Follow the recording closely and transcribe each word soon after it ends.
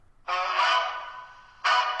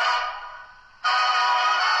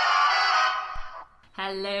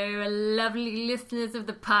Hello, lovely listeners of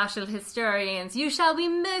the Partial Historians. You shall be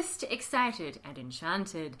most excited and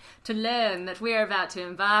enchanted to learn that we are about to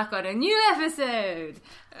embark on a new episode.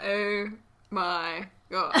 Oh my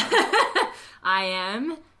god. I am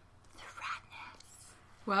the Radness.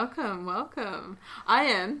 Welcome, welcome. I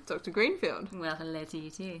am Dr. Greenfield. Well, hello to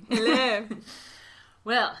you too. Hello.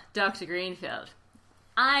 Well, Dr. Greenfield,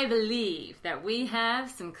 I believe that we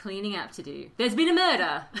have some cleaning up to do. There's been a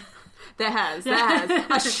murder. There has.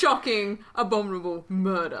 A shocking, abominable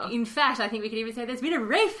murder. In fact, I think we could even say there's been a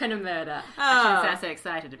rape and a murder. I shouldn't sound so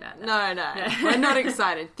excited about that. No. We're not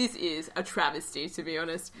excited. This is a travesty, to be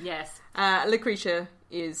honest. Yes. Lucretia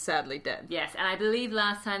is sadly dead. Yes, and I believe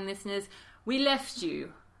last time, listeners, we left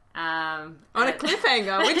you on a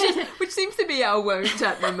cliffhanger, which seems to be our wont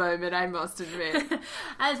at the moment, I must admit.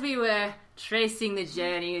 As we were tracing the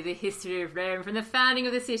journey of the history of Rome from the founding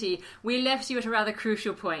of the city, we left you at a rather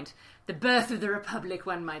crucial point. The birth of the Republic,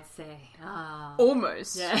 one might say.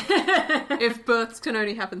 Almost. Yeah. If births can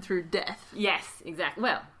only happen through death. Yes, exactly.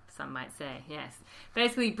 Well, some might say, yes.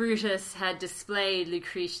 Basically, Brutus had displayed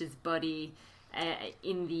Lucretia's body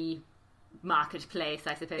in the marketplace,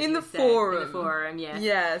 I suppose. In the forum. In the forum, yes.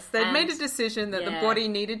 Yes, they'd made a decision that the body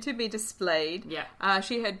needed to be displayed. Yeah.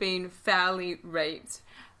 She had been foully raped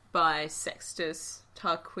by Sextus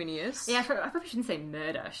Tarquinius. Yeah, I probably shouldn't say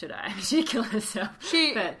murder, should I? She killed herself.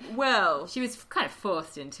 She was kind of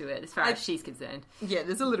forced into it, as far as she's concerned. Yeah,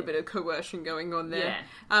 there's a little bit of coercion going on there.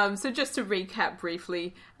 Yeah. So just to recap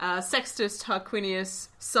briefly, Sextus Tarquinius,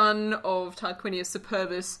 son of Tarquinius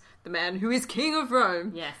Superbus, the man who is king of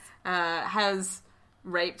Rome, yes, has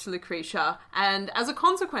raped Lucretia, and as a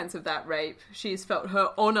consequence of that rape, she's felt her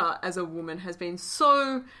honour as a woman has been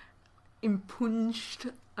so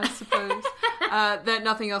impunged, I suppose, that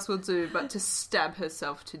nothing else will do but to stab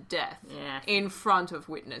herself to death in front of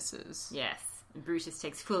witnesses. Yes. Brutus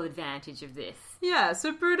takes full advantage of this. Yeah,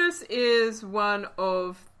 so Brutus is one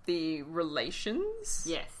of the relations.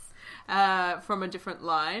 Yes. From a different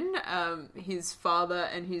line. His father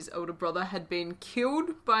and his older brother had been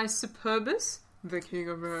killed by Superbus, the king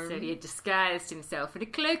of Rome. So he had disguised himself in a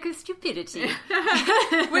cloak of stupidity.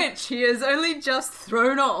 Which he has only just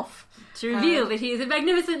thrown off. To reveal that he is a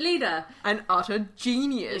magnificent leader. An utter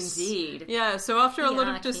genius. Indeed. Yeah, so after a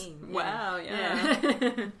lot of king. Wow, yeah.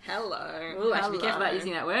 Hello. Oh, I should be careful about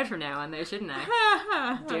using that word from now on, though, shouldn't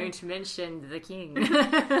I? Don't mention the king.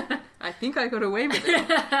 I think I got away with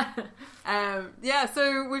it.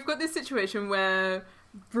 So we've got this situation where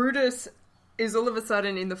Brutus is all of a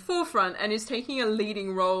sudden in the forefront and is taking a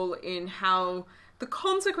leading role in how the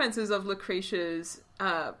consequences of Lucretia's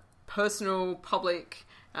personal, public,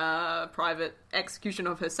 private execution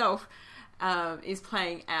of herself is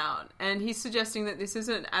playing out. And he's suggesting that this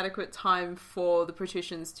isn't an adequate time for the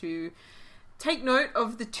patricians to take note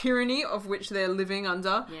of the tyranny of which they're living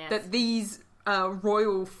under, that these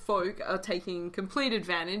royal folk are taking complete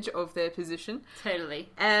advantage of their position. Totally.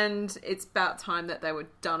 And it's about time that they were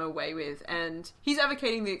done away with. And he's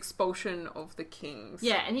advocating the expulsion of the kings.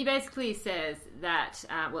 Yeah, and he basically says that,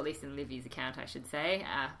 well, at least in Livy's account, I should say,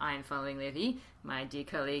 I am following Livy. My dear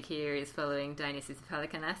colleague here is following Dionysius of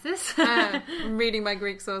Halicarnassus. I'm reading my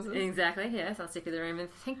Greek sources. Exactly, yes. I'll stick with the Romans.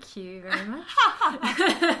 Thank you very much.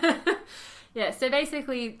 Yeah, so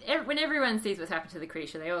basically, when everyone sees what's happened to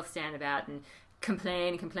Lucretia, they all stand about and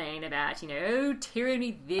complain about, oh,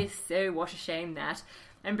 tyranny this, oh, what a shame that.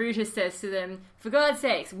 And Brutus says to them, for God's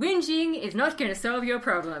sakes, whinging is not going to solve your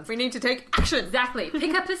problems. We need to take action. Exactly.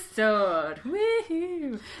 Pick up a sword.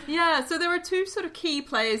 Woohoo. Yeah, so there are two sort of key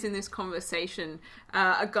players in this conversation.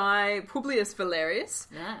 A guy, Publius Valerius,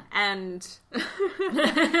 and...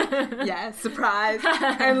 yeah, surprise.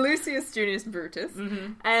 And Lucius Junius Brutus.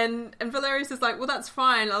 Mm-hmm. And Valerius is like, well, that's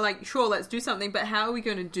fine. I'm like, sure, let's do something, but how are we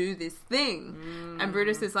going to do this thing? And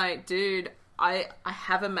Brutus is like, dude... I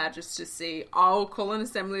have a magistracy. I'll call an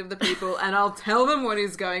assembly of the people and I'll tell them what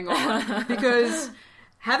is going on. Because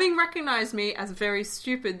having recognised me as very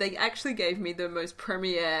stupid, they actually gave me the most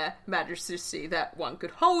premier magistracy that one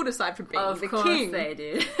could hold aside from being the king. Of course they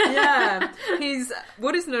did. Yeah. He's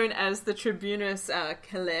what is known as the Tribunus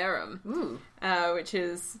Celerum, which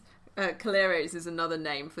is... Celeres is another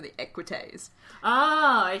name for the equites.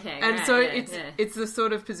 Oh, okay. And right, so it's the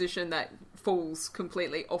sort of position that falls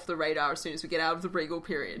completely off the radar as soon as we get out of the regal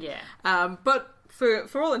period. Yeah. But for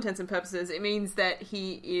all intents and purposes, it means that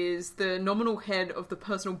he is the nominal head of the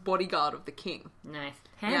personal bodyguard of the king. Nice.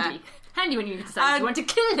 Handy. Yeah. Handy when you decide you want to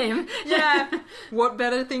kill him. Yeah. What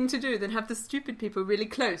better thing to do than have the stupid people really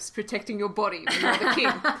close protecting your body when you're the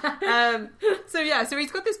king? So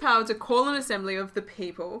he's got this power to call an assembly of the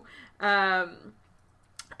people.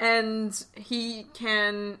 And he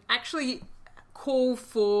can actually call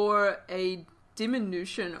for a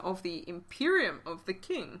diminution of the imperium of the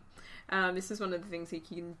king. This is one of the things he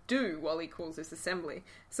can do while he calls this assembly.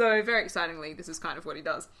 So, very excitingly, this is kind of what he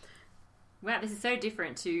does. Wow, this is so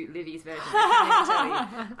different to Livy's version.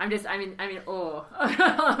 I can't even tell you. I'm in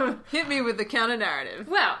awe. Hit me with the counter-narrative.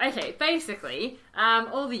 Well, okay, basically,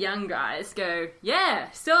 all the young guys go, yeah,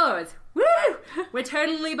 swords, woo! We're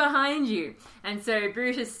totally behind you. And so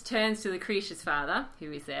Brutus turns to Lucretius' father,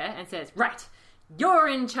 who is there, and says, right, you're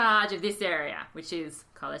in charge of this area, which is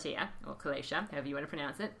Colatia, or Calatia, however you want to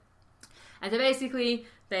pronounce it. And so basically,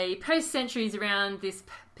 they post sentries around this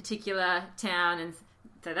particular town, and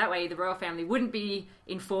so that way the royal family wouldn't be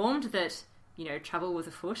informed that, you know, trouble was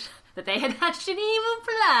afoot, that they had hatched an evil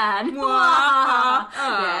plan.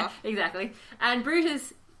 Yeah, exactly. And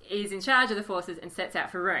Brutus is in charge of the forces and sets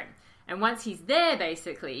out for Rome. And once he's there,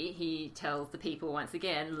 basically, he tells the people once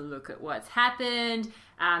again, look at what's happened,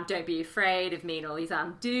 don't be afraid of me and all these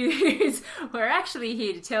dudes. We're actually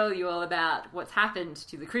here to tell you all about what's happened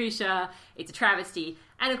to Lucretia. It's a travesty.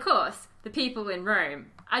 And of course, the people in Rome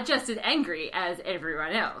are just as angry as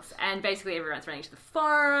everyone else. And basically everyone's running to the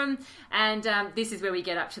forum. And this is where we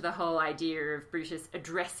get up to the whole idea of Brutus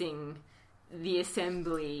addressing the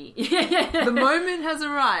assembly. The moment has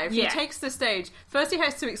arrived. Yeah. He takes the stage. First he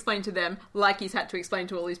has to explain to them, like he's had to explain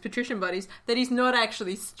to all his patrician buddies, that he's not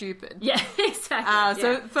actually stupid. Yeah, exactly.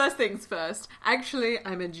 So first things first. Actually,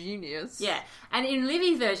 I'm a genius. Yeah, and in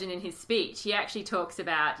Livy's version, in his speech, he actually talks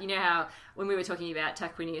about, you know how when we were talking about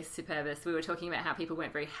Tarquinius Superbus, we were talking about how people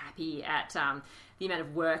weren't very happy at the amount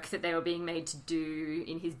of work that they were being made to do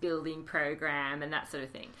in his building program and that sort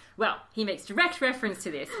of thing. Well, he makes direct reference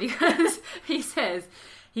to this because he says,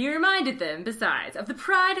 he reminded them, besides, of the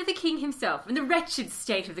pride of the king himself and the wretched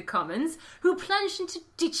state of the commons, who plunged into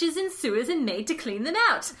ditches and sewers and made to clean them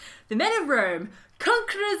out. The men of Rome,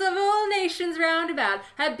 conquerors of all nations round about,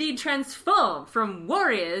 have been transformed from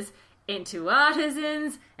warriors into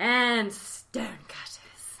artisans and stonecutters.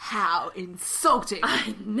 How insulting.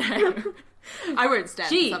 I know. I won't stand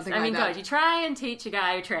for something like that. God, you try and teach a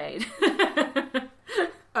guy a trade.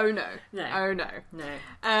 Oh no. No. Oh no.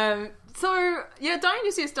 No. So, yeah,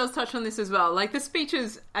 Dionysius does touch on this as well. Like, the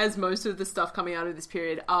speeches, as most of the stuff coming out of this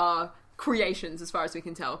period, are creations, as far as we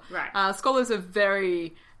can tell. Right. Scholars are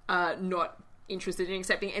very not interested in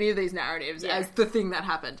accepting any of these narratives as the thing that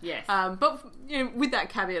happened. Yes. But, you know, with that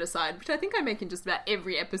caveat aside, which I think I make in just about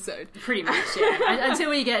every episode. Pretty much, yeah. Until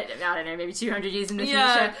we get, I don't know, maybe 200 years in the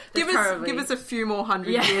future. Give us a few more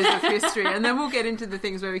hundred years of history, and then we'll get into the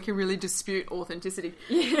things where we can really dispute authenticity.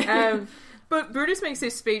 Yeah. But Brutus makes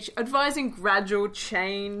this speech advising gradual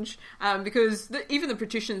change because even the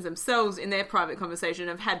patricians themselves in their private conversation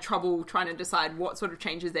have had trouble trying to decide what sort of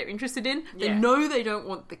changes they're interested in. They know they don't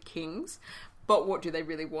want the kings, but what do they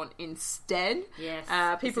really want instead? Yes,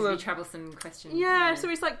 people this is are a troublesome question. Yeah, so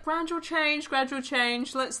he's like, gradual change,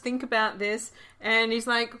 let's think about this. And he's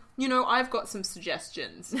like, you know, I've got some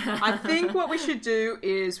suggestions. I think what we should do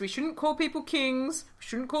is we shouldn't call people kings, we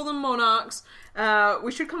shouldn't call them monarchs,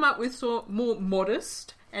 we should come up with more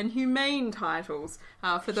modest and humane titles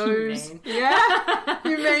for those...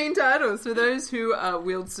 humane titles for those who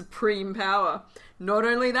wield supreme power. Not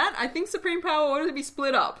only that, I think supreme power ought to be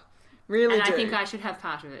split up. Really and do. I think I should have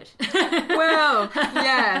part of it. Well,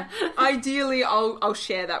 yeah. Ideally, I'll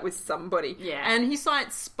share that with somebody. Yeah. And he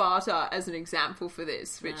cites Sparta as an example for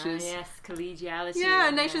this, which is... Yes, collegiality. Yeah,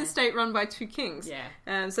 a nation-state run by two kings. Yeah.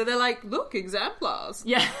 And so they're like, look, exemplars.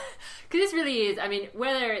 Yeah. Because this really is, I mean,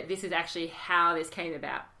 whether this is actually how this came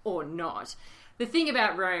about or not, the thing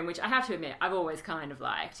about Rome, which I have to admit I've always kind of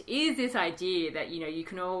liked, is this idea that, you know, you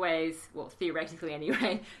can always, well, theoretically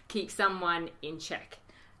anyway, keep someone in check.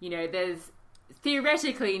 You know, there's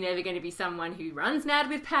theoretically never going to be someone who runs mad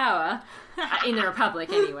with power, in the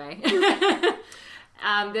Republic anyway.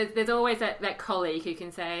 There's always that colleague who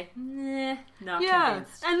can say, nah, not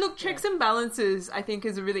convinced. And look, checks and balances, I think,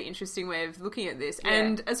 is a really interesting way of looking at this. Yeah.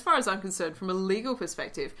 And as far as I'm concerned, from a legal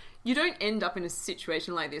perspective, you don't end up in a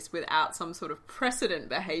situation like this without some sort of precedent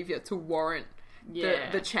behaviour to warrant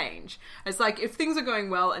the change. It's like, if things are going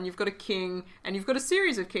well and you've got a king and you've got a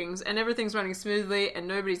series of kings and everything's running smoothly and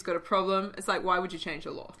nobody's got a problem, it's like, why would you change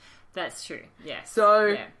the law? That's true, yes.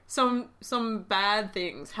 So, some bad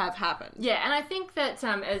things have happened. Yeah, and I think that,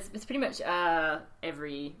 as pretty much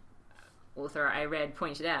every author I read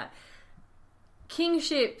pointed out,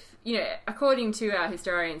 kingship, you know, according to our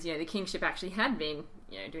historians, you know, the kingship actually had been,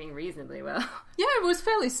 you know, doing reasonably well. Yeah, it was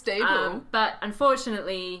fairly stable. But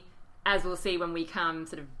unfortunately, as we'll see when we come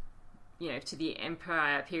sort of, you know, to the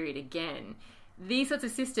empire period again, these sorts of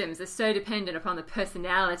systems are so dependent upon the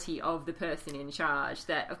personality of the person in charge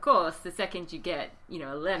that, of course, the second you get,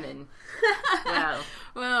 a lemon, well,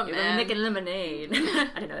 you're going to make a lemonade. I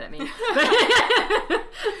don't know what that means.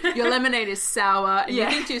 Your lemonade is sour, and you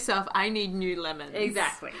think to yourself, I need new lemons.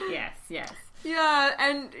 Exactly, yes. Yeah,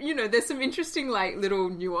 and, there's some interesting, little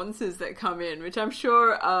nuances that come in, which I'm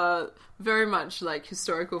sure are very much,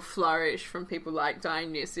 historical flourish from people like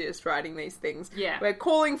Dionysius writing these things. Yeah. We're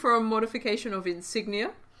calling for a modification of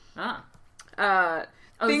insignia. Ah.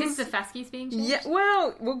 Things, is this the fasces being changed? Yeah,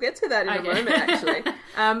 well, we'll get to that in a moment, actually.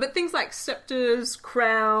 But things like scepters,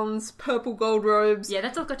 crowns, purple gold robes. Yeah,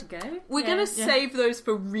 that's all got to go. We're going to save those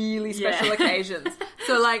for really special occasions.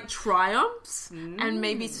 So, triumphs and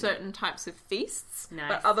maybe certain types of feasts. Nice.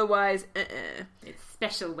 But otherwise, It's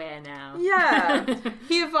special wear now. Yeah.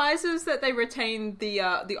 He advises that they retain the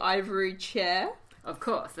ivory chair. Of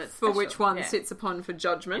course, that's for special. which one sits upon for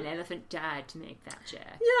judgment. An elephant died to make that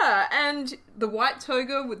chair. Yeah, and the white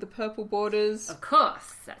toga with the purple borders. Of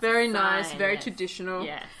course. That's very nice, very traditional.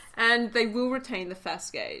 Yes. And they will retain the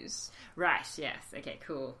fasces. Right, yes. Okay,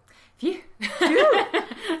 cool. Phew.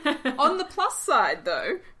 On the plus side,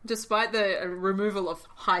 though, despite the removal of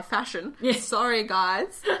high fashion, sorry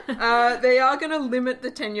guys, they are going to limit the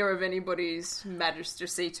tenure of anybody's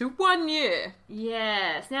magistracy to 1 year.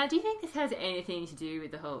 Yes. Now, do you think this has anything to do with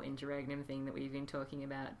the whole interregnum thing that we've been talking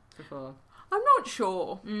about before? I'm not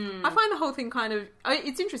sure. I find the whole thing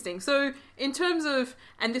it's interesting. So, in terms of,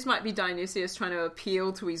 and this might be Dionysius trying to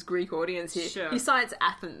appeal to his Greek audience here, Sure. he cites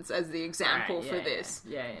Athens as the example for this.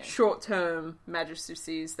 Short-term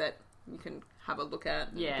magistracies that you can have a look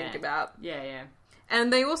at and think about. Yeah.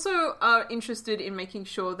 And they also are interested in making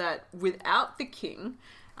sure that without the king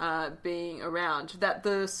being around, that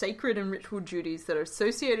the sacred and ritual duties that are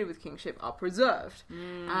associated with kingship are preserved.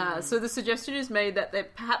 So the suggestion is made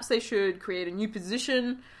that perhaps they should create a new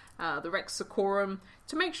position, the Rex Sacrorum,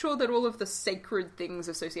 to make sure that all of the sacred things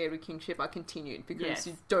associated with kingship are continued, because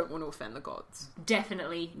you don't want to offend the gods.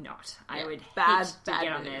 Definitely not. I would bad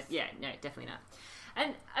get on there. Yeah, no, definitely not.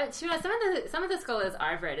 And some of the scholars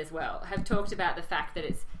I've read as well have talked about the fact that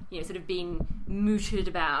it's sort of been mooted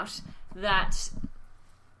about that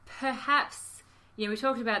perhaps we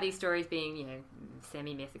talked about these stories being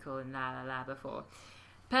semi-mythical and la before.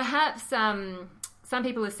 Perhaps some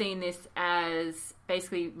people have seen this as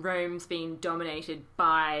basically Rome's been dominated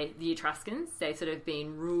by the Etruscans. They've sort of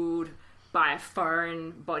been ruled by a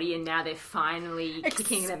foreign body, and now they're finally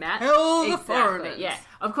kicking them out. The foreigners. Yeah.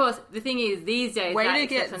 Of course, the thing is, these days... Way to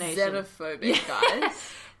get xenophobic, guys.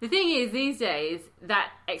 The thing is, these days,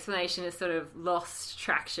 that explanation has sort of lost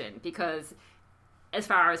traction, because as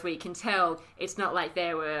far as we can tell, it's not like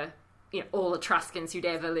there were all Etruscans who'd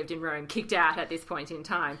ever lived in Rome kicked out at this point in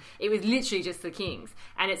time. It was literally just the kings.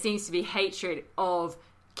 And it seems to be hatred of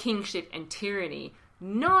kingship and tyranny,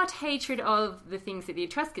 not hatred of the things that the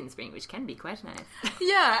Etruscans bring, which can be quite nice.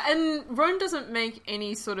 Yeah, and Rome doesn't make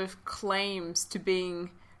any sort of claims to being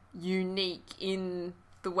unique in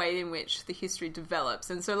the way in which the history develops.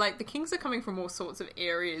 And so, the kings are coming from all sorts of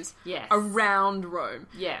areas around Rome.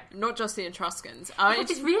 Yeah. Not just the Etruscans.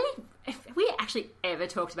 It's really... If we actually ever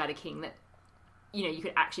talked about a king that, you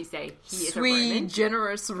could actually say he is a Roman. Sweet,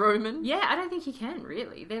 generous Roman. Yeah, I don't think you can,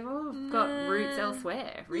 really. They've all got roots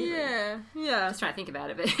elsewhere, really. Yeah. Just trying to think about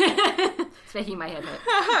it, but it's making my head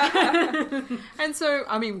hurt. And so,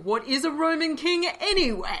 what is a Roman king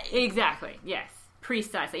anyway? Exactly, yes.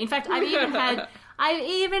 Precisely. In fact, I've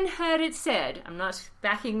even heard it said, I'm not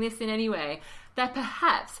backing this in any way, that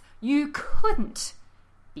perhaps you couldn't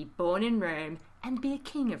be born in Rome and be a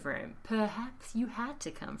king of Rome. Perhaps you had to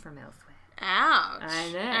come from elsewhere. Ouch.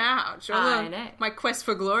 I know. Ouch. I know. My quest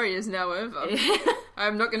for glory is now over.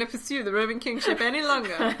 I'm not going to pursue the Roman kingship any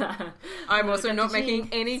longer. I'm also not making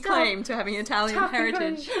any claim to having Italian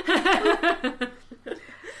heritage.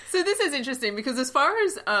 So this is interesting, because as far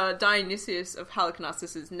as Dionysius of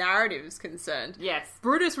Halicarnassus' narrative is concerned,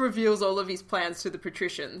 Brutus reveals all of his plans to the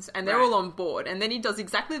patricians, and they're all on board, and then he does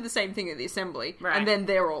exactly the same thing at the assembly, and then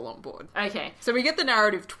they're all on board. Okay. So we get the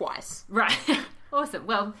narrative twice. Right. Awesome.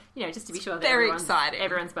 Well, just to be sure that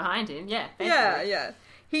everyone's behind him. Yeah. Basically. Yeah.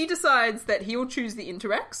 He decides that he will choose the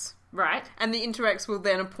interrex. Right. And the interrex will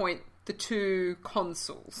then appoint the two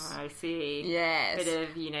consuls. I see. Yes. Bit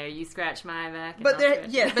of, you scratch my back. But there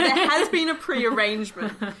has been a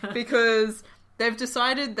pre-arrangement, because they've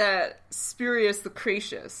decided that Spurius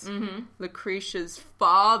Lucretius, Lucretia's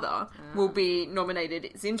father, will be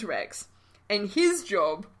nominated as interrex, and his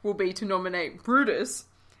job will be to nominate Brutus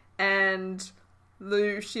and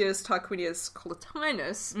Lucius Tarquinius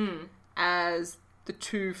Collatinus as the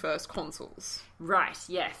two first consuls. Right,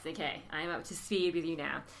 yes, okay. I am up to speed with you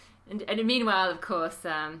now. And meanwhile, of course,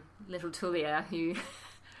 little Tullia, who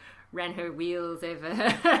ran her wheels over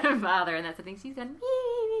her father and that sort of thing, she's gone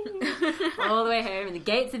all the way home, and the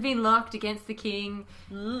gates have been locked against the king,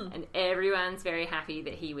 and everyone's very happy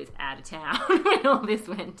that he was out of town when all this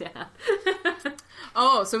went down.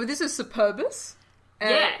 Oh, so this is Superbus?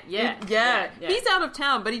 Yeah. He's out of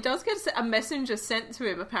town, but he does get a messenger sent to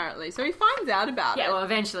him, apparently. So he finds out about it. Yeah, well,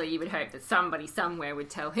 eventually you would hope that somebody somewhere would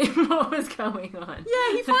tell him what was going on.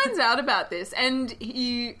 Yeah, he finds out about this, and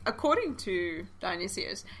he, according to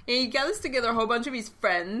Dionysius, he gathers together a whole bunch of his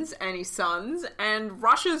friends and his sons and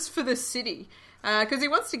rushes for the city. Because he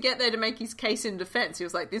wants to get there to make his case in defense. He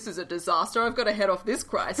was like, this is a disaster, I've got to head off this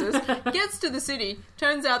crisis. Gets to the city,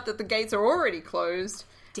 turns out that the gates are already closed.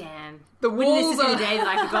 Damn. The walls are... the day that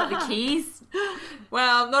I forgot the keys?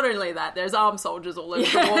 Well, not only that, there's armed soldiers all over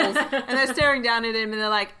the walls, and they're staring down at him, and they're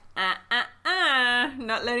like,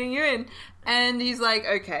 not letting you in. And he's like,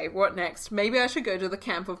 okay, what next? Maybe I should go to the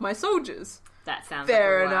camp of my soldiers. That sounds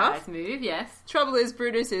fair like a enough. wise move, yes. Trouble is,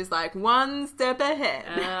 Brutus is like one step ahead.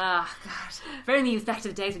 Oh, God. If only he was back to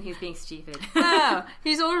the days when he was being stupid. Wow.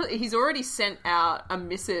 He's already sent out a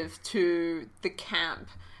missive to the camp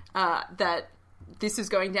that this is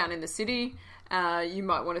going down in the city. You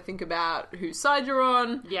might want to think about whose side you're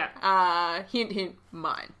on. Yeah. Hint, hint,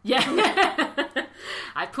 mine. Yeah.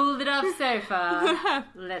 I pulled it off so far.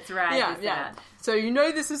 Let's ride this out. So you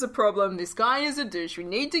know this is a problem. This guy is a douche. We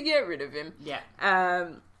need to get rid of him. Yeah.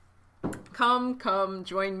 Come,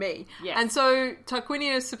 join me. Yes. And so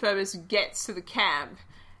Tarquinius Superbus gets to the camp,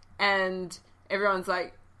 and everyone's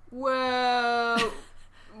like, well,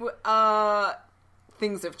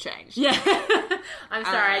 things have changed. Yeah. I'm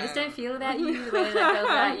sorry, I just don't feel about you the way that I felt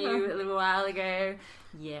about you a little while ago.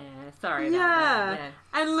 Yeah, sorry about that.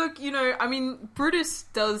 Yeah. And look, I mean, Brutus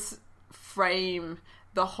does frame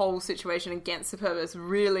the whole situation against Superbus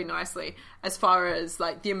really nicely as far as,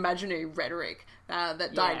 like, the imaginary rhetoric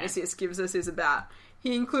that Dionysius gives us is about.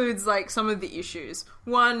 He includes, like, some of the issues.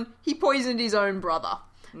 One, he poisoned his own brother.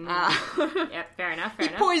 Yep, fair enough. He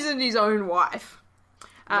poisoned his own wife.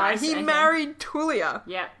 He married Tullia,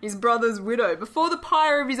 his brother's widow, before the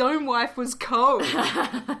pyre of his own wife was cold.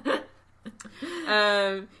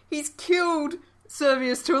 He's killed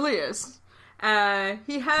Servius Tullius.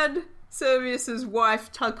 He had Servius's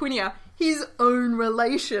wife, Tarquinia, his own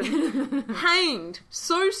relation, hanged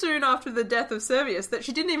so soon after the death of Servius that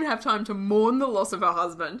she didn't even have time to mourn the loss of her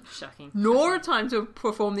husband. Shocking. Nor a time to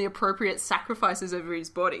perform the appropriate sacrifices over his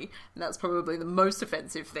body. And that's probably the most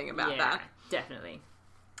offensive thing about that. Definitely.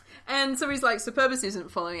 And so he's like, Superbus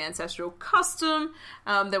isn't following ancestral custom.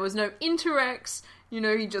 There was no interrex.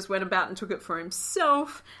 He just went about and took it for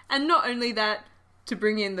himself. And not only that, to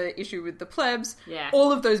bring in the issue with the plebs,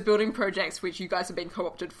 all of those building projects which you guys have been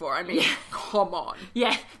co-opted for. I mean, come on.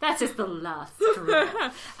 Yeah, that's just the last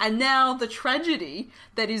straw. And now the tragedy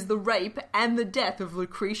that is the rape and the death of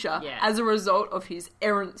Lucretia as a result of his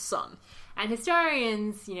errant son. And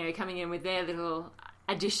historians, coming in with their little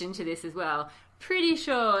addition to this as well, pretty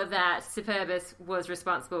sure that Superbus was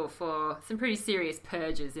responsible for some pretty serious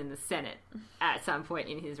purges in the Senate at some point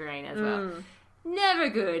in his reign as well. Never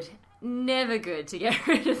good to get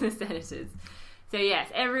rid of the senators. So yes,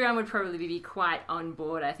 everyone would probably be quite on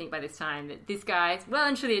board, I think, by this time, that this guy's well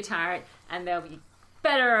and truly a tyrant, and they'll be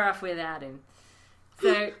better off without him.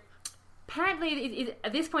 So apparently,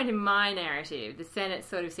 at this point in my narrative, the Senate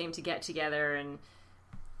sort of seem to get together, and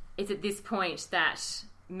it's at this point that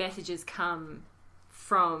messages come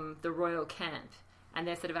from the royal camp, and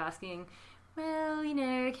they're sort of asking, well,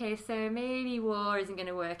 okay, so maybe war isn't going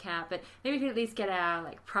to work out, but maybe we could at least get our,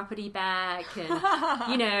 like, property back,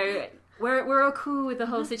 and, we're all cool with the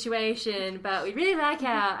whole situation, but we really like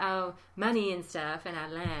our money and stuff and our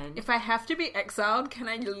land. If I have to be exiled, can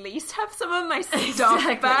I at least have some of my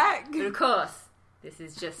stuff back? But of course, this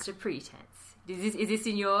is just a pretense. Is this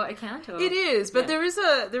in your account? Or? It is, but there is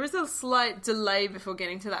a slight delay before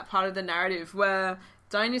getting to that part of the narrative where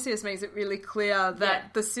Dionysius makes it really clear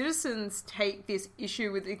that the citizens take this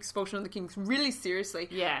issue with the expulsion of the kings really seriously.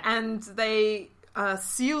 Yeah. And they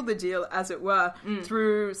seal the deal, as it were,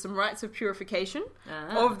 through some rites of purification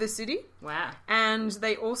of the city. Wow. And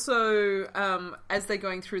they also, as they're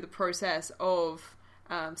going through the process of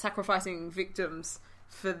sacrificing victims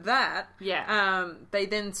for that, they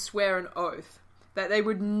then swear an oath that they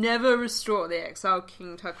would never restore the exiled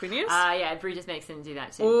King Tarquinius. Brutus makes them do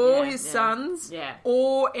that too. Or his sons,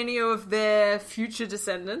 or any of their future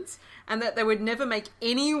descendants, and that they would never make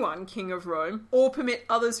anyone king of Rome, or permit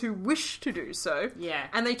others who wish to do so. Yeah.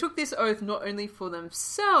 And they took this oath not only for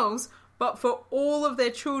themselves, but for all of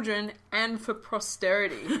their children and for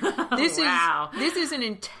posterity. This is an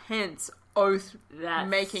intense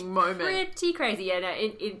oath-making moment. Pretty crazy. Yeah, no,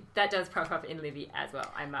 that does pop up in Livy as well,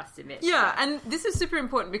 I must admit. Yeah, and this is super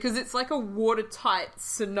important because it's like a watertight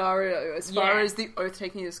scenario as far as the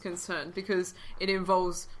oath-taking is concerned, because it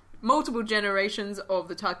involves multiple generations of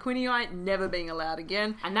the Tarquinii never being allowed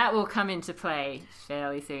again. And that will come into play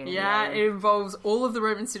fairly soon. Yeah, it involves all of the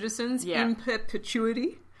Roman citizens in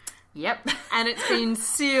perpetuity. Yep. And it's been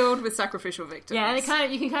sealed with sacrificial victims. Yeah,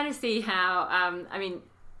 and you can kind of see how,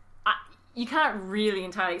 you can't really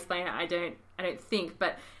entirely explain it, I don't think,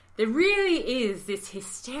 but there really is this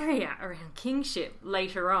hysteria around kingship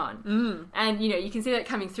later on. And, you can see that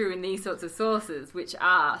coming through in these sorts of sources, which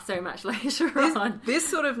are so much later on. This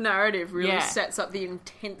sort of narrative really sets up the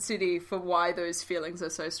intensity for why those feelings are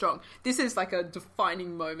so strong. This is like a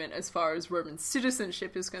defining moment as far as Roman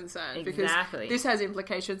citizenship is concerned. Exactly. Because this has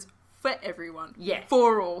implications for everyone. Yes.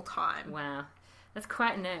 For all time. Wow. That's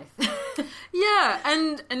quite an oath. Yeah,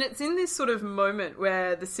 and it's in this sort of moment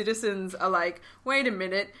where the citizens are like, wait a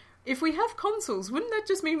minute, if we have consuls, wouldn't that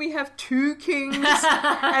just mean we have two kings?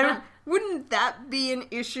 And wouldn't that be an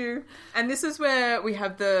issue? And this is where we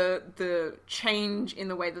have the change in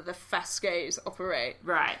the way that the fasces operate.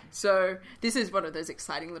 Right. So this is one of those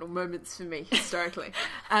exciting little moments for me, historically.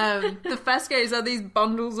 The fasces are these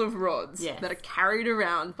bundles of rods that are carried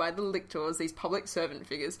around by the lictors, these public servant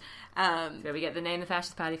figures. So we get the name the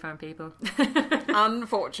Fascist Party from, people.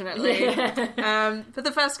 Unfortunately. But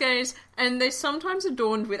the fasces, and they're sometimes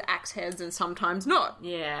adorned with axe heads and sometimes not.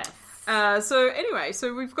 Yes.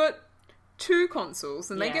 So we've got 2 consuls,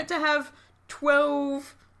 and they get to have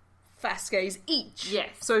 12 fasces each. Yes.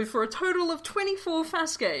 So for a total of 24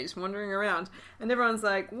 fasces wandering around, and everyone's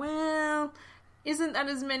like, well, isn't that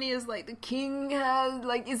as many as, like, the king has?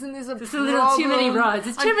 Like, isn't this a problem? It's a little too many rods.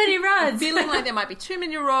 It's too many rods. I'm feeling like there might be too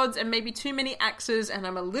many rods and maybe too many axes, and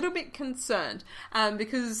I'm a little bit concerned.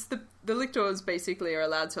 Because the lictors basically are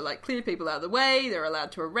allowed to, like, clear people out of the way. They're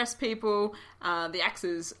allowed to arrest people. The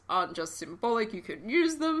axes aren't just symbolic. You could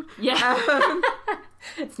use them. Yeah.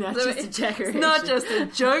 It's not just a decoration. It's not just a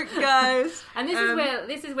joke, guys. And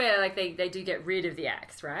this is where like they do get rid of the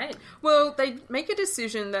axe, right? Well, they make a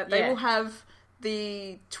decision that they will have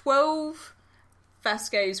the 12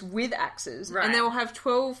 fasces with axes, and they will have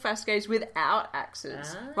 12 fasces without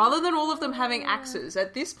axes. Rather than all of them having axes,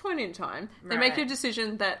 at this point in time, they make a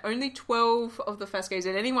decision that only 12 of the fasces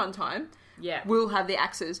at any one time will have the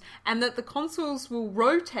axes, and that the consuls will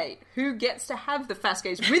rotate who gets to have the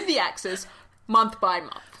fasces with the axes month by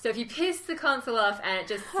month. So if you piss the consul off and it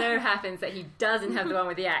just so happens that he doesn't have the one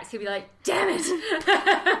with the axe, he'll be like, damn it!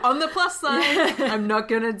 On the plus side, I'm not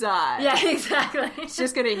gonna die. Yeah, exactly. It's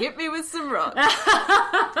just gonna hit me with some rods.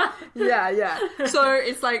 Yeah. So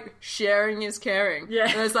it's like sharing is caring. Yeah.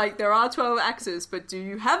 And it's like, there are 12 axes, but do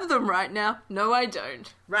you have them right now? No, I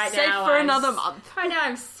don't. Right Safe now, for another month. Right now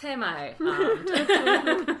I'm semi-armed.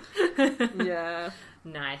 Yeah.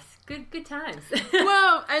 Nice. Good times.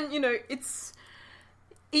 Well, and it's...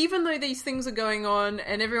 Even though these things are going on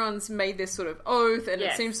and everyone's made this sort of oath and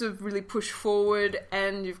it seems to have really pushed forward,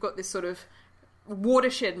 and you've got this sort of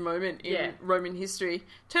watershed moment in Roman history,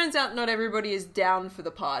 turns out not everybody is down for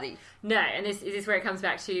the party. No, and is this where it comes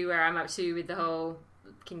back to where I'm up to with the whole,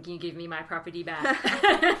 can you give me my property back?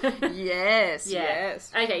 Yes.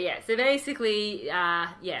 Okay, yeah. So basically,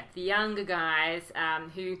 the younger guys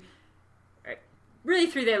who really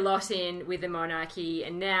threw their lot in with the monarchy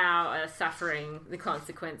and now are suffering the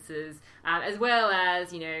consequences, as well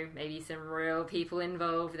as, maybe some royal people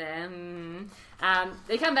involved there.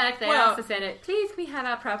 They come back, they ask the Senate, please can we have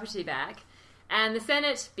our property back? And the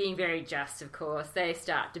Senate, being very just, of course, they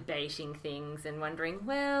start debating things and wondering,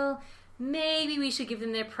 well, maybe we should give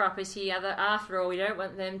them their property. After all, we don't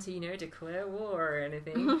want them to, declare war or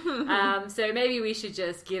anything. So maybe we should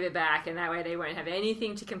just give it back, and that way they won't have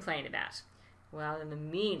anything to complain about. Well, in the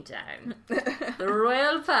meantime, the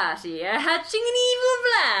royal party are hatching an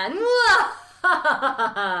evil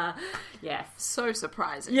plan. Yes. So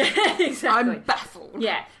surprising. Yeah, exactly. I'm baffled.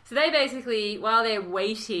 Yeah. So they basically, while they're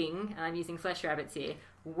waiting, and I'm using flesh rabbits here,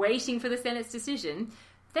 waiting for the Senate's decision,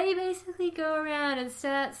 they basically go around and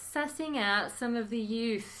start sussing out some of the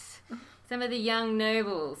youth, some of the young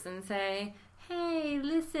nobles, and say, hey,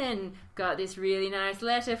 listen, got this really nice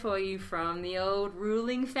letter for you from the old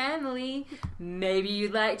ruling family. Maybe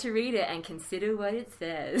you'd like to read it and consider what it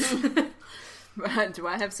says. Do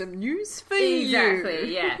I have some news for you?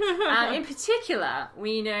 Exactly, yeah. In particular,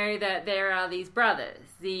 we know that there are these brothers,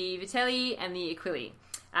 the Vitelli and the Aquili.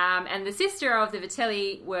 And the sister of the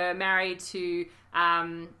Vitelli were married to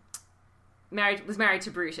was married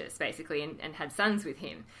to Brutus, basically, and had sons with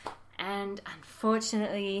him. And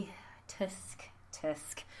unfortunately,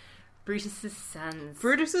 Tusk, Brutus's sons.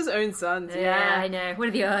 Brutus's own sons, yeah. I know. What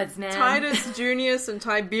are the odds, man? Titus Junius and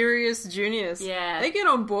Tiberius Junius. Yeah. They get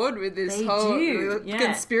on board with this whole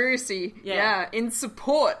conspiracy. Yeah. In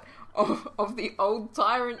support of the old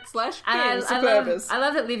tyrant / king, Superbus. I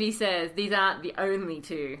love that Livy says these aren't the only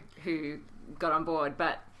two who got on board,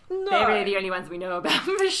 but no. they're really the only ones we know about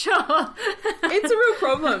for sure. It's a real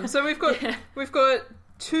problem. So we've got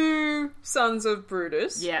 2 sons of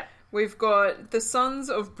Brutus. Yeah. We've got the sons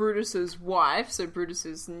of Brutus's wife, so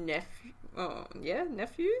Brutus's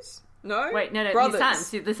nephews? No? Wait, no, brothers. His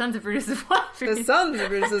sons. The sons of Brutus's wife. The sons of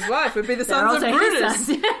Brutus's wife would be the sons of Brutus.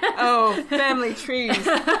 Oh, family trees.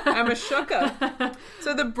 I'm a shocker.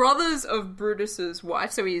 So the brothers of Brutus's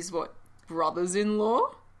wife, so he's what?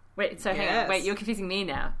 Brothers-in-law? Wait, so hang on. Wait, you're confusing me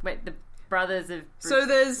now. Wait, the brothers of Brutus. So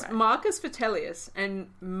there's Marcus Vitellius and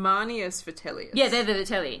Manius Vitellius. Yeah, they're the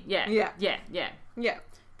Vitelli. Yeah.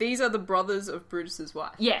 These are the brothers of Brutus's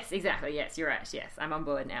wife. Yes, exactly. Yes, you're right. Yes, I'm on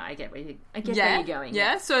board now. I get where you're going.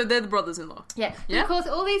 Yeah, so they're the brothers-in-law. Yeah. But of course,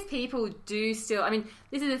 all these people do still... I mean,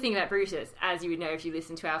 this is the thing about Brutus, as you would know if you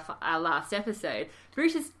listened to our last episode.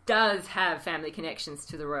 Brutus does have family connections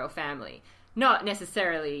to the royal family. Not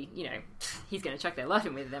necessarily, he's going to chuck their lot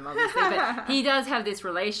in with them, obviously, but he does have this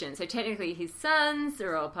relation. So technically his sons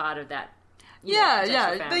are all part of that.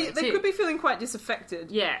 They could be feeling quite disaffected.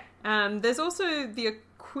 Yeah. There's also the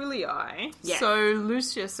Aquilii, so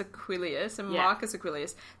Lucius Aquilius and Marcus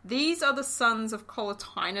Aquilius. These are the sons of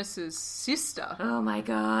Collatinus's sister. Oh my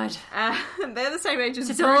god. They're the same age as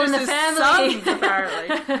it's all in the family. Sons,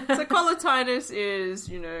 apparently. So Collatinus is,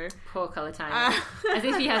 Poor Collatinus. As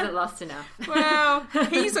if he hasn't lost enough. Well,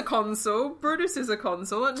 he's a consul. Brutus is a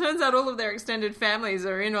consul. It turns out all of their extended families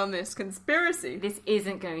are in on this conspiracy. This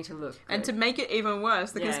isn't going to look good. And to make it even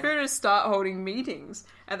worse, the conspirators start holding meetings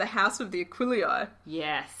at the house of the Aquilii.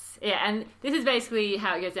 Yes. Yeah, and this is basically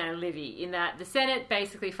how it goes down in Livy, in that the Senate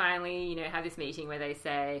basically finally, have this meeting where they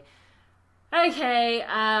say, okay,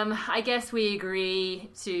 I guess we agree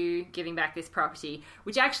to giving back this property,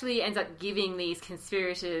 which actually ends up giving these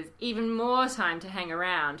conspirators even more time to hang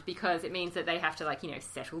around because it means that they have to,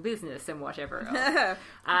 settle business and whatever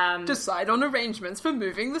else. Decide on arrangements for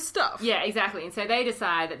moving the stuff. Yeah, exactly. And so they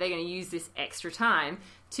decide that they're going to use this extra time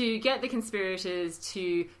to get the conspirators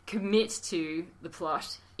to commit to the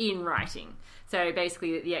plot in writing. So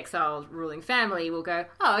basically the exiled ruling family will go,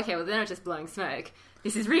 oh, okay, well, they're not just blowing smoke.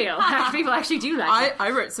 This is real. People actually do like it.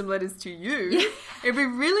 I wrote some letters to you. It'd be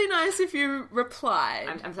really nice if you replied.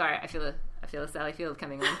 I'm sorry, I feel a Sally Field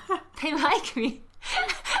coming on. They like me.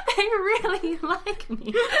 They really like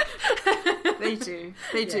me. They do.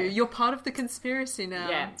 They do. You're part of the conspiracy now.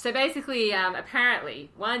 Yeah. So basically, apparently,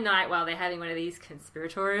 one night while they're having one of these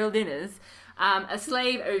conspiratorial dinners, a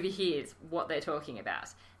slave overhears what they're talking about.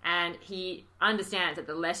 And he understands that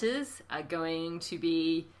the letters are going to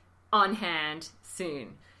be on hand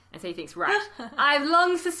soon. And so he thinks, right, I've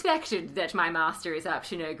long suspected that my master is up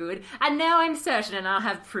to no good, and now I'm certain and I'll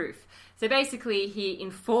have proof. So basically he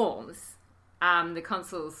informs the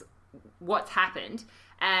consuls what's happened,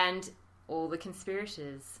 and all the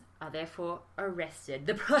conspirators are therefore arrested.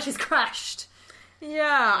 The plot is crushed. Yeah,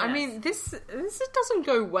 yes. I mean, this doesn't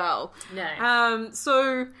go well. No.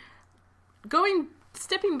 So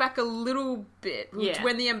stepping back a little bit,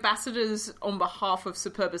 when the ambassadors on behalf of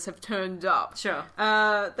Superbus have turned up, sure,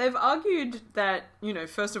 they've argued that,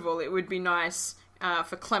 first of all, it would be nice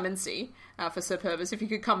for clemency for Superbus if he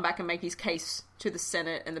could come back and make his case to the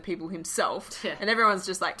Senate and the people himself. Yeah. And everyone's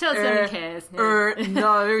just like, tell us no one cares.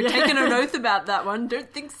 No, taking an oath about that one,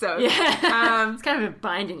 don't think so. Yeah. It's kind of a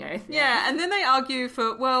binding oath. Yeah, and then they argue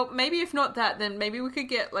for, well, maybe if not that, then maybe we could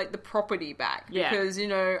get, the property back. Yeah. Because,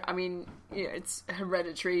 it's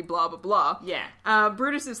hereditary, blah, blah, blah. Yeah.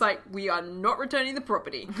 Brutus is like, we are not returning the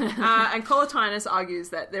property. And Collatinus argues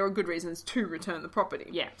that there are good reasons to return the property.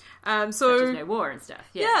 Yeah. So such as no war and stuff.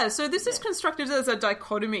 Yeah, so this is constructed as a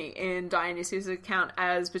dichotomy in Dionysius' account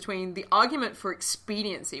as between the argument for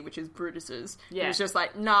expediency, which is Brutus's, who's just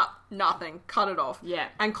like, nah, nothing, cut it off. Yeah.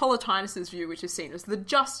 And Collatinus' view, which is seen as the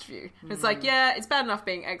just view. It's like, yeah, it's bad enough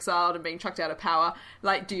being exiled and being chucked out of power.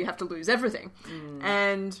 Do you have to lose everything?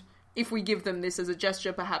 And if we give them this as a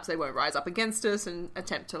gesture, perhaps they won't rise up against us and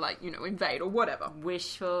attempt to, invade or whatever.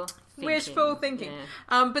 Wishful thinking.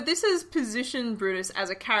 Yeah. But this has positioned Brutus as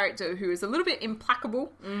a character who is a little bit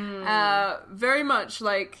implacable. Very much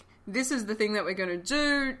this is the thing that we're going to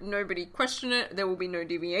do. Nobody question it. There will be no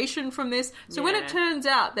deviation from this. So when it turns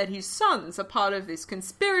out that his sons are part of this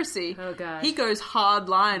conspiracy, he goes hard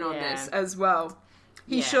line on this as well.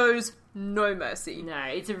 He shows no mercy. No,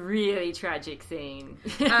 it's a really tragic scene.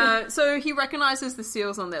 So he recognises the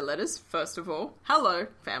seals on their letters, first of all. Hello,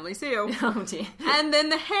 family seal. Oh dear. And then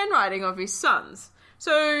the handwriting of his sons.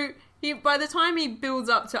 So by the time he builds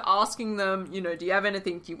up to asking them, you know, do you have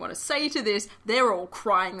anything you want to say to this? They're all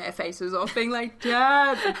crying their faces off, being like,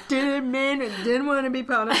 Dad, I didn't mean it, didn't want to be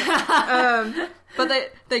part of it.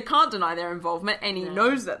 But they can't deny their involvement, and he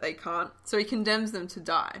knows that they can't, so he condemns them to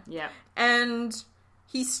die. Yeah. And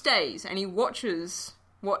he stays, and he watches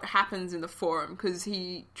what happens in the forum, because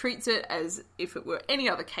he treats it as if it were any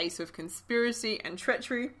other case of conspiracy and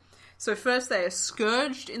treachery. So first they are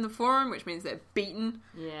scourged in the forum, which means they're beaten,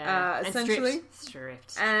 essentially. And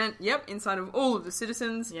stripped. And, inside of all of the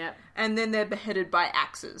citizens. Yep. And then they're beheaded by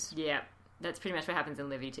axes. Yep. That's pretty much what happens in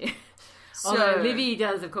Livy too. So, although Livy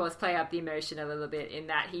does, of course, play up the emotion a little bit in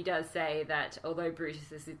that he does say that although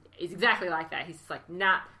Brutus is exactly like that, he's just like,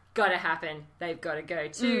 nah, gotta happen, they've got to go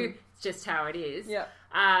too, it's just how it is. Yeah.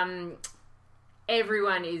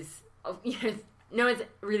 Everyone is, you know, no one's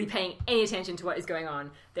really paying any attention to what is going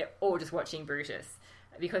on. They're all just watching Brutus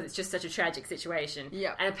because it's just such a tragic situation.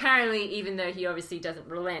 Yeah. And apparently, even though he obviously doesn't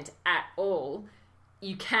relent at all,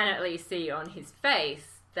 you can at least see on his face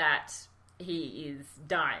that he is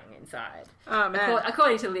dying inside. Oh, man.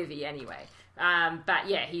 According to Livy, anyway. But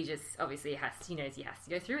yeah, he just obviously he knows he has to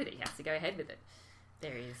go through with it. He has to go ahead with it.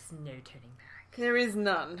 There is no turning back. There is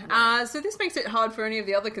none. No. So this makes it hard for any of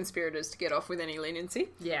the other conspirators to get off with any leniency.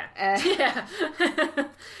 Yeah.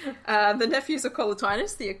 The nephews of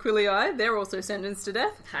Collatinus, the Aquilii, they're also sentenced to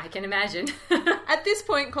death. I can imagine. At this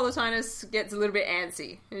point, Collatinus gets a little bit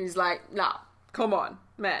antsy. And he's like, nah, come on,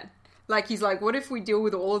 man. Like, he's like, what if we deal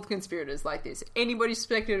with all of the conspirators like this? Anybody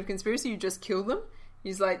suspected of conspiracy, you just kill them?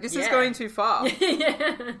 He's like, this is going too far.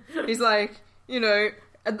 He's like, you know,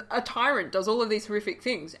 a tyrant does all of these horrific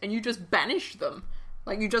things, and you just banish them.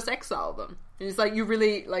 Like, you just exile them. And it's like, you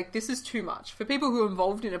really, like, this is too much. For people who are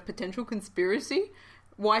involved in a potential conspiracy,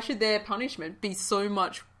 why should their punishment be so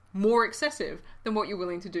much more excessive than what you're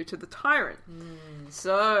willing to do to the tyrant?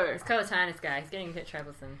 So... This Collatinus guy, he's getting a bit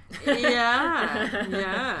troublesome.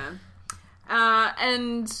 Yeah.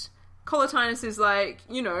 And Collatinus is like,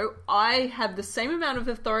 you know, I have the same amount of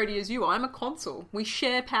authority as you. I'm a consul. We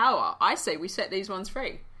share power. I say we set these ones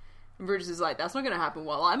free. And Brutus is like, that's not going to happen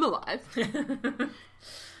while I'm alive.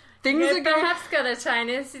 Things are going... Perhaps,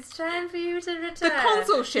 Collatinus, it's time for you to retire. The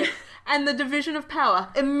consulship and the division of power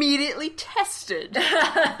immediately tested.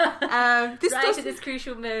 At this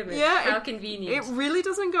crucial moment. Yeah, How convenient. It really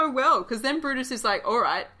doesn't go well, because then Brutus is like, all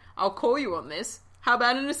right, I'll call you on this. How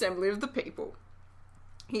about an assembly of the people?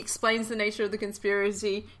 He explains the nature of the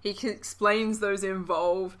conspiracy. He explains those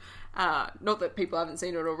involved. Not that people haven't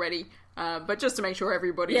seen it already, but just to make sure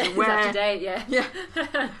everybody's aware. It's up to date,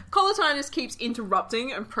 yeah. Collatinus keeps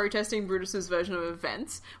interrupting and protesting Brutus's version of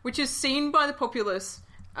events, which is seen by the populace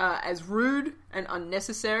as rude and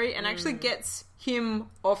unnecessary, and actually gets him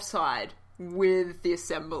offside with the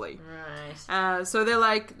assembly. Right. So they're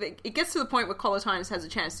like, it gets to the point where Collatinus has a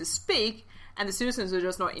chance to speak, and the citizens are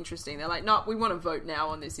just not interesting. They're like, no, we want to vote now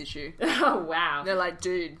on this issue. Oh, wow. They're like,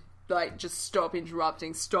 dude, like, just stop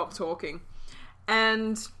interrupting, stop talking.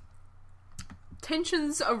 And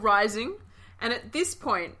tensions are rising, and at this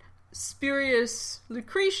point, Spurius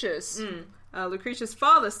Lucretius, Lucretius'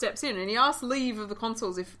 father, steps in, and he asks leave of the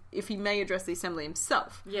consuls if he may address the assembly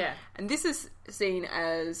himself. Yeah. And this is seen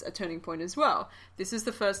as a turning point as well. This is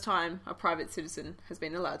the first time a private citizen has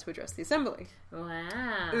been allowed to address the assembly.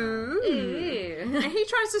 Wow. Ooh. And he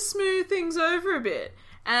tries to smooth things over a bit.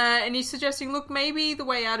 And he's suggesting, look, maybe the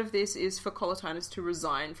way out of this is for Collatinus to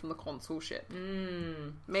resign from the consulship.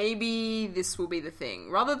 Maybe this will be the thing.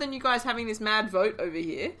 Rather than you guys having this mad vote over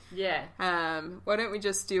here, why don't we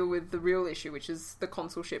just deal with the real issue, which is the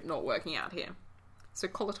consulship not working out here. So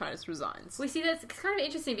Collatinus resigns. We see that's kind of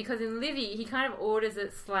interesting because in Livy, he kind of orders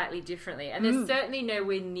it slightly differently. And there's certainly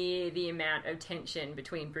nowhere near the amount of tension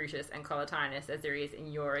between Brutus and Collatinus as there is in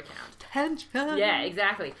your account. Tension! Yeah,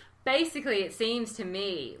 exactly. Basically, it seems to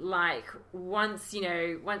me like once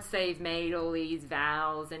they've made all these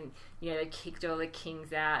vows and, you know, they kicked all the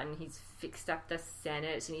kings out and he's fixed up the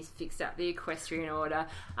Senate and he's fixed up the equestrian order,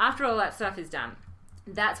 after all that stuff is done,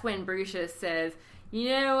 that's when Brutus says, you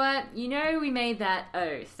know what? You know we made that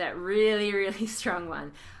oath, that really, really strong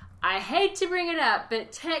one. I hate to bring it up,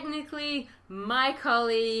 but technically my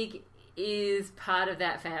colleague is part of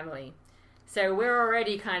that family. So we're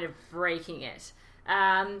already kind of breaking it.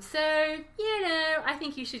 So, you know, I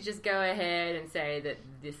think you should just go ahead and say that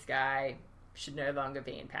this guy should no longer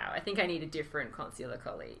be in power. I think I need a different consular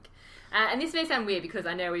colleague. And this may sound weird because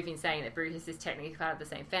I know we've been saying that Brutus is technically part of the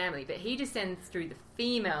same family, but he descends through the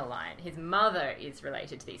female line. His mother is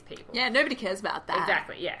related to these people. Yeah, nobody cares about that.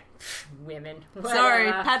 Exactly, yeah. Women.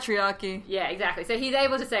 Sorry, patriarchy. Yeah, exactly. So he's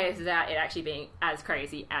able to say this without it actually being as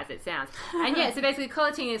crazy as it sounds. And yeah, so basically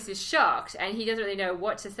Collatinus is shocked and he doesn't really know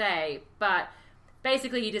what to say, but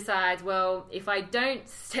basically he decides, well, if I don't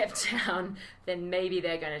step down, then maybe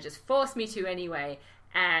they're going to just force me to anyway,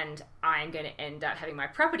 and I'm going to end up having my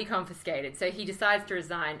property confiscated. So he decides to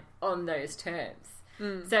resign on those terms.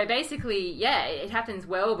 So basically, yeah, it happens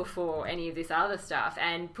well before any of this other stuff,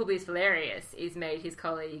 and Publius Valerius is made his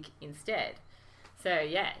colleague instead. So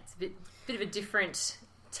yeah, it's a bit of a different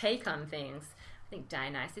take on things. I think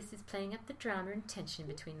Dionysus is playing up the drama and tension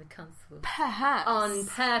between the consuls. Perhaps. On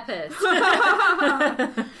purpose.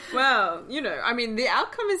 Well, I mean, the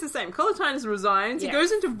outcome is the same. Collatinus resigns, Yes. he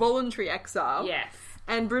goes into voluntary exile. Yes.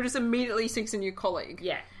 And Brutus immediately seeks a new colleague.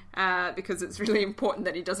 Yeah. Because it's really important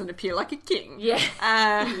that he doesn't appear like a king. Yeah.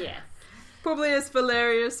 Yes. Publius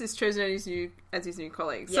Valerius is chosen as his new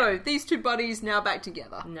colleague. Yeah. So these two buddies now back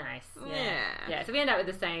together. Nice. Yeah. Yeah, so we end up with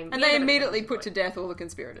the same... And they immediately put to death all the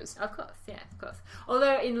conspirators. Of course, yeah, of course.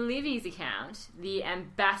 Although in Livy's account, the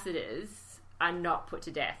ambassadors are not put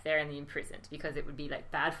to death. They're only imprisoned because it would be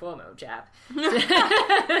like bad form, old chap.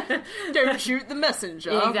 Don't shoot the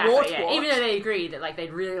messenger. Exactly, Wart, yeah. wart. Even though they agree that like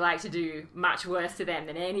they'd really like to do much worse to them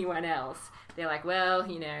than anyone else, they're like, well,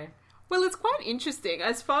 Well, it's quite interesting.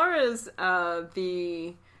 As far as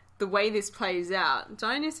the way this plays out,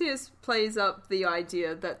 Dionysius plays up the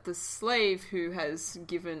idea that the slave who has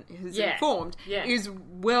informed is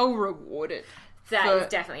well rewarded. That is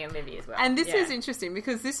definitely in Livy as well. And this is interesting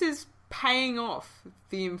because this is paying off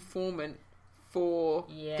the informant for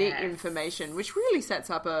the information, which really sets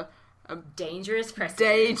up a dangerous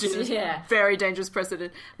precedent. Very dangerous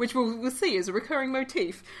precedent, which we'll see as a recurring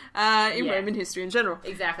motif in Roman history in general.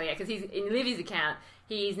 Exactly, yeah, because in Livy's account,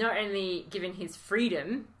 he's not only given his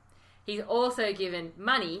freedom, he's also given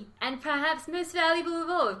money, and perhaps most valuable of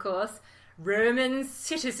all, of course, Roman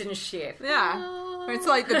citizenship. Yeah. It's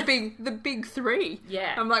like the big three.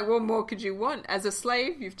 Yeah. I'm like, what more could you want? As a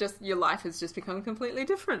slave, your life has just become completely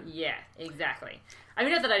different. Yeah, exactly. I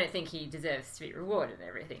mean, not that I don't think he deserves to be rewarded and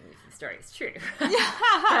everything if the story is true. Yeah.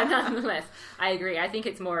 But nonetheless, I agree. I think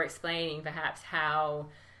it's more explaining perhaps how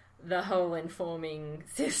the whole informing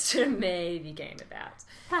system maybe came about.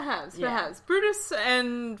 Perhaps. Brutus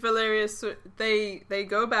and Valerius, they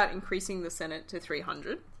go about increasing the Senate to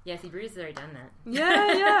 300. Yeah, see, Brutus has already done that.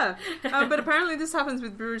 Yeah. But apparently this happens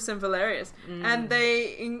with Brutus and Valerius. And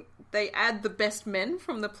they add the best men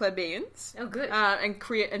from the plebeians. Oh, good.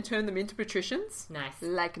 And turn them into patricians. Nice.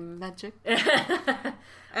 Like magic.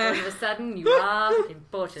 All of a sudden, you are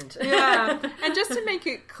important. Yeah. And just to make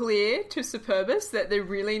it clear to Superbus that they're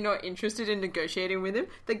really not interested in negotiating with him,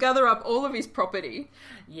 they gather up all of his property.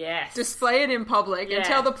 Yes. Display it in public and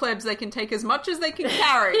tell the plebs they can take as much as they can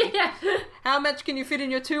carry. Yeah. How much can you fit in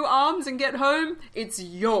your 2 arms and get home? It's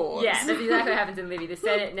yours. Yeah, that's exactly what happens in Livy. The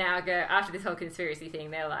Senate now go, after this whole conspiracy thing,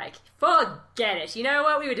 they're like, forget it. You know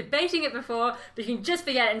what? We were debating it before, but you can just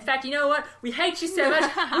forget it. In fact, you know what? We hate you so much,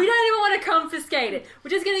 we don't even want to confiscate it.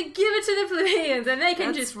 We're just going to give it to the plebeians and they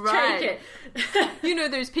can take it. You know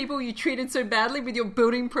those people you treated so badly with your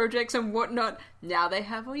building projects and whatnot? Now they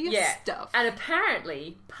have all your stuff. And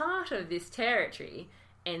apparently, part of this territory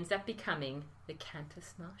ends up becoming the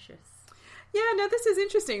Campus Martius. Yeah, no, this is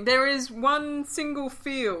interesting. There is one single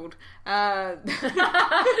field in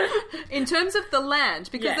terms of the land,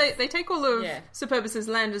 because they take all of Superbus's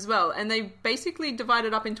land as well, and they basically divide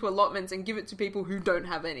it up into allotments and give it to people who don't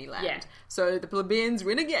have any land. Yeah. So the plebeians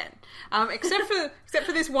win again, except for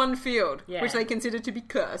this one field, which they consider to be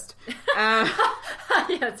cursed. Yeah,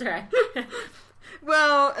 that's right.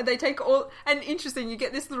 Well, they take all... And interesting, you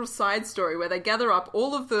get this little side story where they gather up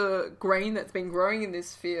all of the grain that's been growing in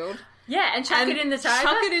this field. Yeah, and chuck it in the Tiber.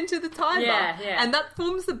 Chuck it into the Tiber. Yeah. And that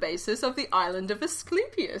forms the basis of the island of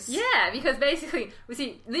Asclepius. Yeah, because basically, we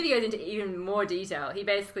see, Livy goes into even more detail. He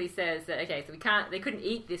basically says that, okay, so they couldn't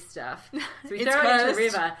eat this stuff. So we throw it into the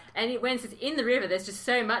river, and when it's in the river, there's just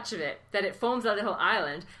so much of it that it forms a little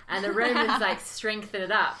island, and the Romans, strengthen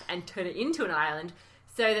it up and turn it into an island,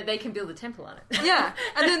 so that they can build a temple on it. Yeah,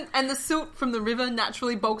 and the silt from the river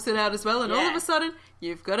naturally bulks it out as well, and all of a sudden,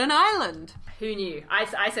 you've got an island. Who knew?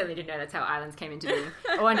 I certainly didn't know that's how islands came into being.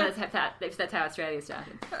 I wonder if that's how Australia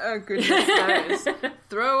started. Oh, goodness knows.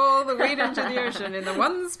 Throw all the wheat into the ocean in the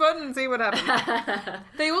one spot and see what happens.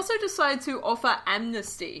 They also decide to offer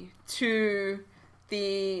amnesty to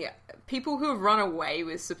the people who have run away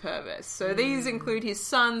with Superbus. So these include his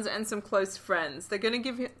sons and some close friends. They're going to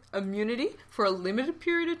give him immunity for a limited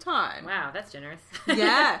period of time. Wow, that's generous.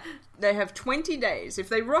 Yeah. They have 20 days. If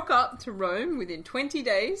they rock up to Rome within 20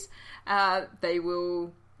 days, they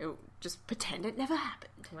will just pretend it never happened.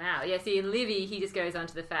 Wow. Yeah, see, in Livy, he just goes on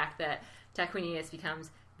to the fact that Tarquinius becomes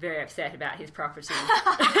very upset about his property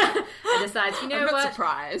and decides, you know I'm not what?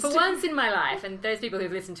 surprised. For once in my life, and those people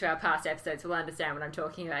who've listened to our past episodes will understand what I'm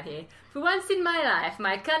talking about here. For once in my life,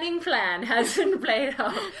 my cunning plan has been played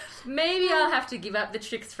off. Maybe I'll have to give up the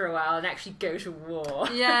tricks for a while and actually go to war.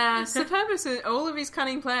 Yeah, Superbus, all of his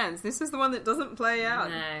cunning plans. This is the one that doesn't play out.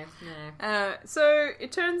 No. So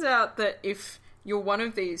it turns out that if you're one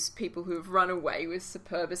of these people who have run away with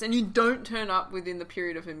Superbus and you don't turn up within the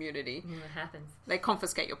period of immunity, What happens? they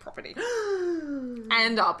confiscate your property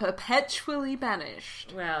and are perpetually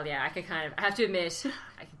banished. Well, yeah, I have to admit,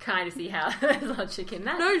 I can kind of see how there's logic in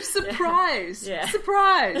that. No, surprise! Yeah.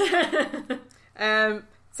 Surprise!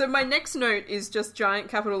 So my next note is just giant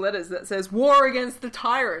capital letters that says, War against the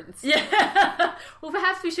Tyrants. Yeah. Well,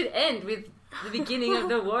 perhaps we should end with the beginning of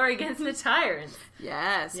the war against the tyrants.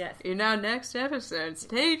 Yes. Yes. In our next episode,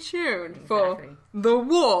 stay tuned Exactly. for the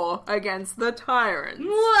war against the tyrants.